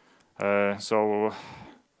 So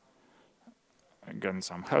again,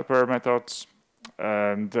 some helper methods.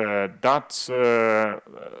 And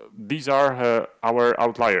these are our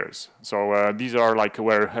outliers. So these are like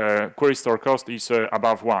where query store cost is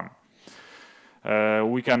above 1.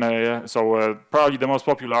 We can probably the most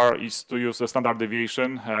popular is to use the standard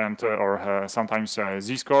deviation and or sometimes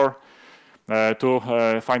z-score to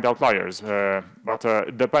find outliers. But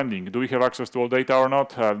depending, do we have access to all data or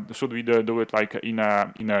not? Should we do it like in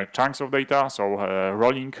a chunks of data, so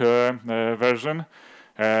rolling version?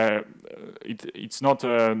 It's not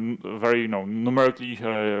very numerically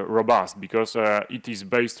robust, because it is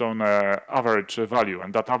based on average value,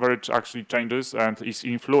 and that average actually changes and is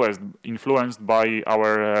influenced by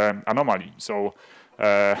our anomaly. So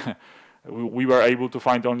we were able to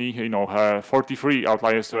find only 43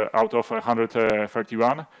 outliers out of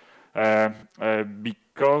 131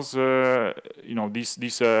 because this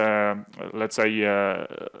let's say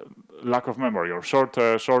lack of memory, or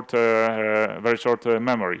very short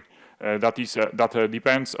memory that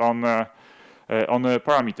depends on a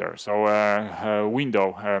parameter. So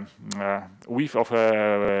window, width of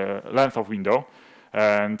length of window,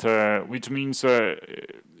 and which means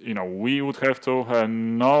we would have to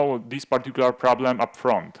know this particular problem up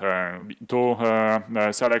front to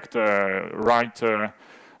select right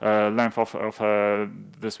length of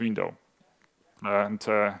this window, and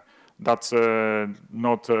that's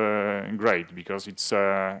not great, because it's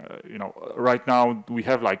right now we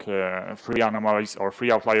have like 3 anomalies or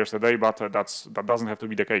 3 outliers a day, but that doesn't have to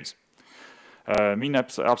be the case. Mean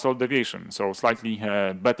absolute deviation, so slightly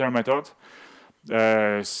better method.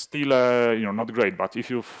 Still not great, but if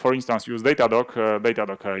you, for instance, use Datadog,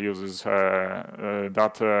 Datadog uses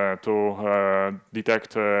that to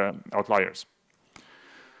detect outliers.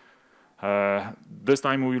 This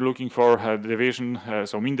time we're looking for deviation,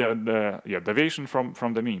 so mean deviation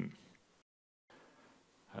from the mean.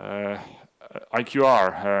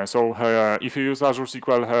 IQR. So if you use Azure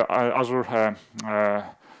SQL, Azure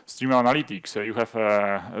Stream Analytics, you have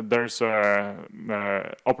there's an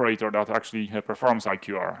operator that actually performs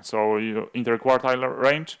IQR. So interquartile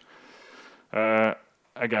range.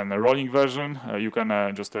 Again, a rolling version. You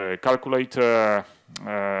can just calculate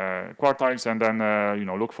quartiles and then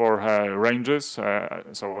look for ranges.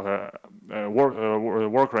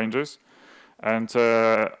 Work ranges, and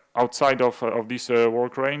outside of this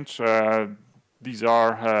work range, these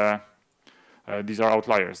are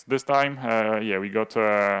outliers. This time, we got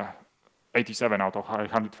 87 out of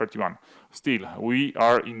 131. Still, we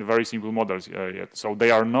are in very simple models yet, so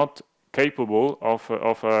they are not capable of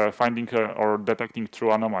finding or detecting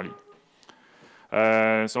true anomaly.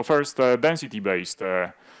 So first, density-based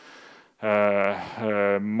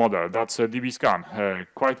model, that's DBScan,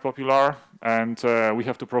 quite popular, and we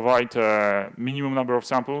have to provide minimum number of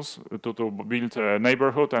samples to build a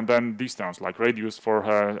neighborhood, and then distance, like radius for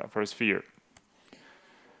a sphere.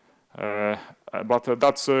 But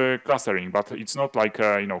that's clustering, but it's not like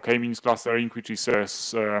k-means clustering, which is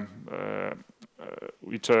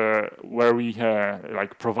where we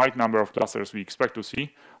like provide number of clusters we expect to see.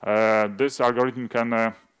 This algorithm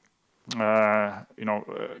can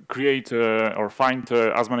create or find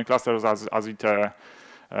as many clusters as it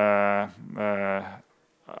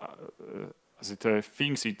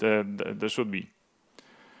thinks there should be.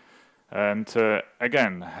 And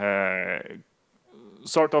again,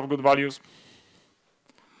 sort of good values.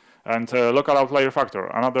 And local outlier factor,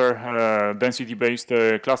 another density-based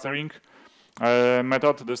clustering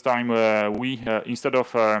method. This time we instead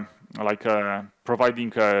of providing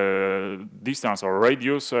distance or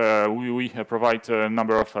radius, we provide a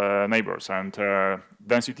number of neighbors, and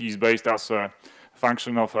density is based as a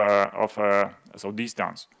function of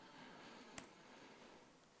distance.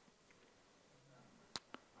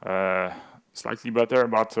 Slightly better,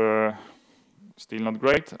 but still not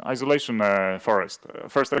great. Isolation forest.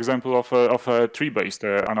 First example of tree-based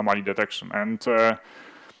anomaly detection, and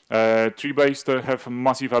tree-based have a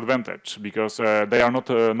massive advantage because they are not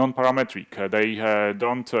non-parametric.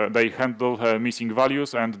 They handle missing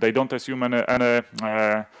values and they don't assume any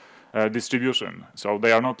distribution. So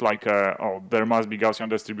they are not like, oh, there must be Gaussian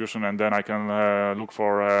distribution and then I can look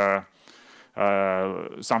for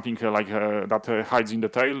something like that hides in the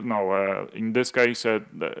tail. No, in this case,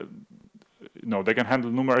 no, they can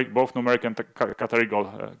handle both numeric and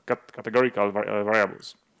categorical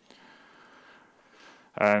variables.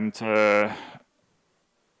 And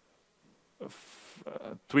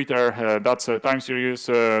Twitter, that's a time series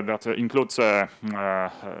that includes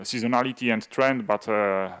seasonality and trend, but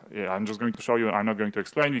yeah, I'm just going to show you. I'm not going to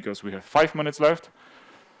explain because we have 5 minutes left.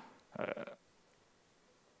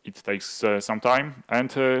 It takes some time.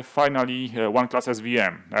 And finally, one class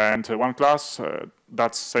SVM. And one class,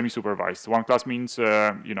 that's semi-supervised. One class means,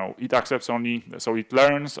 you know, it accepts only, so it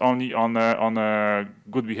learns only on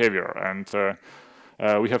good behavior. And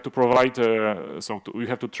we have to provide, we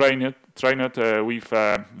have to train it with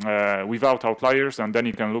without outliers, and then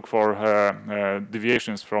you can look for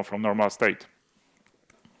deviations from normal state.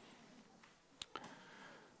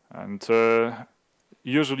 And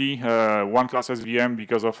usually, one class SVM,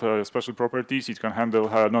 because of special properties, it can handle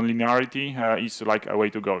nonlinearity. Is like a way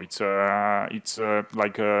to go. It's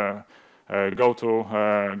like a go-to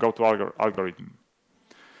algorithm.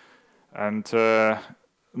 And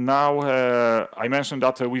now I mentioned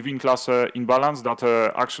that within class imbalance that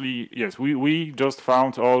actually, yes, we just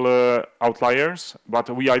found all outliers, but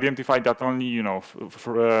we identified that only, you know,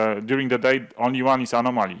 during the day only one is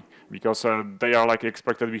anomaly because they are like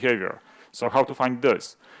expected behavior. So how to find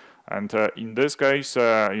this? And in this case,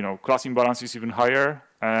 you know, class imbalance is even higher.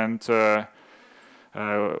 And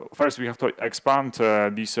first we have to expand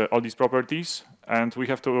all these properties, and we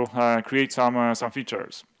have to create some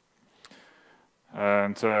features.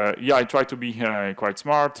 And yeah, I tried to be quite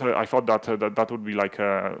smart. I thought that that would be like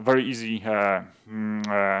very easy.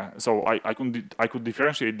 So I could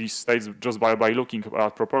differentiate these states just by looking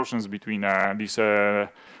at proportions between these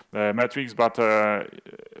metrics, but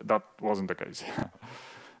that wasn't the case.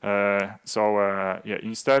 Yeah,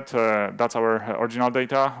 instead, that's our original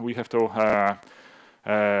data. We have to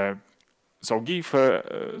so give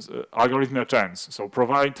algorithm a chance. So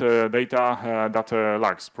provide data that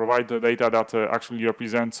lags. Provide the data that actually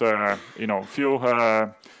represents, you know, few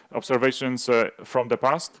observations from the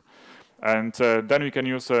past, and then we can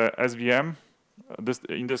use SVM.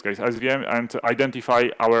 In this case, SVM, and identify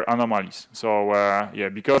our anomalies. So yeah,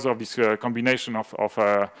 because of this combination of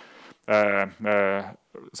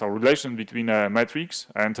so relation between metrics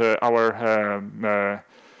and our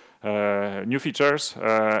new features,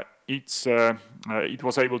 it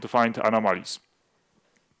was able to find anomalies.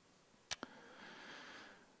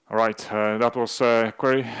 All right, that was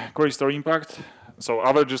query store impact. So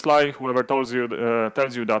average is lie. Whoever tells you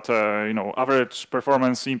that you know, average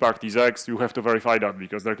performance impact is X, you have to verify that,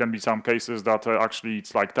 because there can be some cases that actually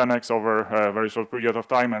it's like 10X over a very short period of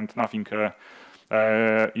time and nothing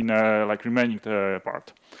in like remaining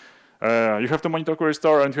part. You have to monitor query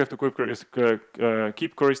store, and you have to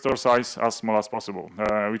keep query store size as small as possible,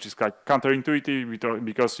 which is like counterintuitive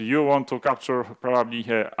because you want to capture probably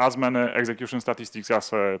as many execution statistics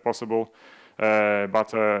as possible.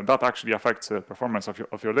 But that actually affects the performance of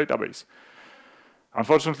your database.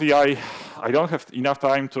 Unfortunately, I don't have enough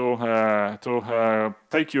time to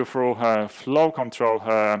take you through flow control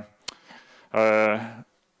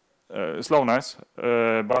slowness,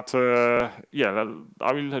 but yeah,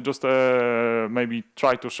 I will just maybe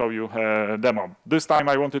try to show you a demo. This time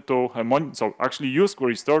I wanted to actually use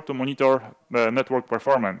query store to monitor network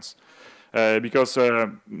performance. Because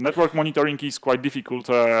network monitoring is quite difficult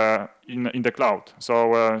in the cloud.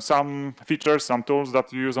 So some features, some tools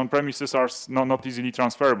that you use on premises are not easily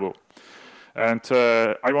transferable. And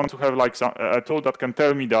I want to have like a tool that can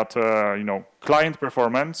tell me that you know, client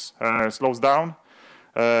performance slows down,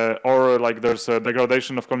 or like there's a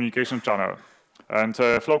degradation of communication channel. And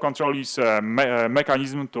flow control is a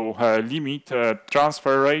mechanism to limit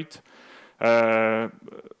transfer rate.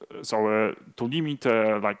 So to limit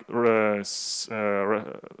like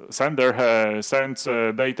sender sends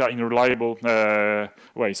data in reliable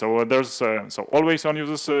way. So there's so always on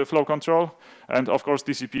uses flow control, and of course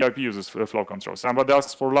TCP/IP uses flow control. Somebody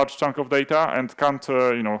asks for a large chunk of data and can't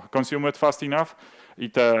you know, consume it fast enough.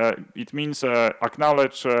 It means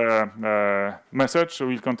acknowledge message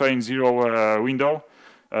will contain zero window.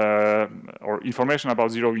 Or information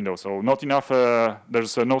about zero window. So not enough,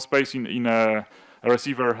 there's no space in a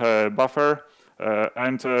receiver buffer,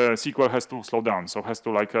 and SQL has to slow down, so has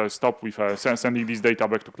to like stop with sending this data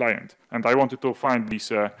back to client. And I wanted to find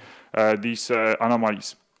these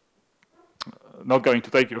anomalies. not going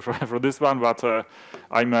to take you for this one, but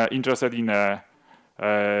I'm interested in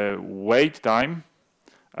wait time,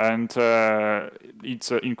 and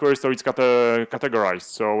it's in query store it's categorized.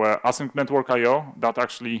 So async network I/O that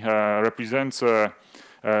actually represents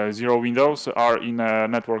 0 windows are in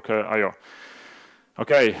network I/O.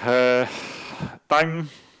 Okay, time.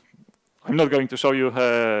 I'm not going to show you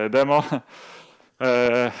a demo,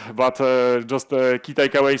 but just key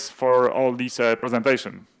takeaways for all this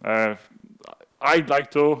presentation. I'd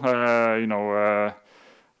like to,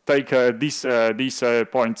 take these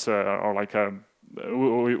points or like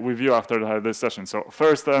with you after this session. So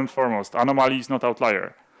first and foremost, anomaly is not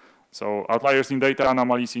outlier. So outliers in data,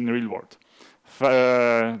 anomalies in real world.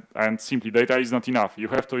 And simply data is not enough. You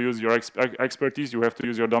have to use your expertise, you have to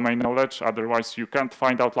use your domain knowledge, otherwise you can't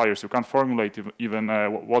find outliers, you can't formulate even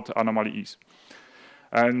what anomaly is.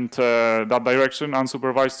 And that direction,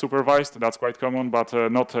 unsupervised, supervised, that's quite common, but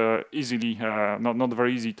not easily, not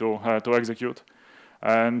very easy to execute.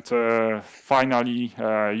 And finally,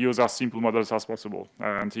 use as simple models as possible.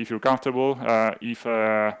 And if you're comfortable,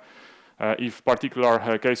 if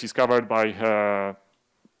particular case is covered by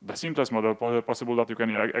the simplest model possible that you can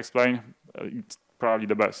explain, it's probably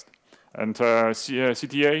the best. And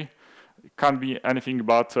CTA can't be anything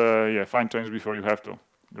but find change before you have to.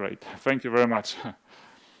 Great. Thank you very much.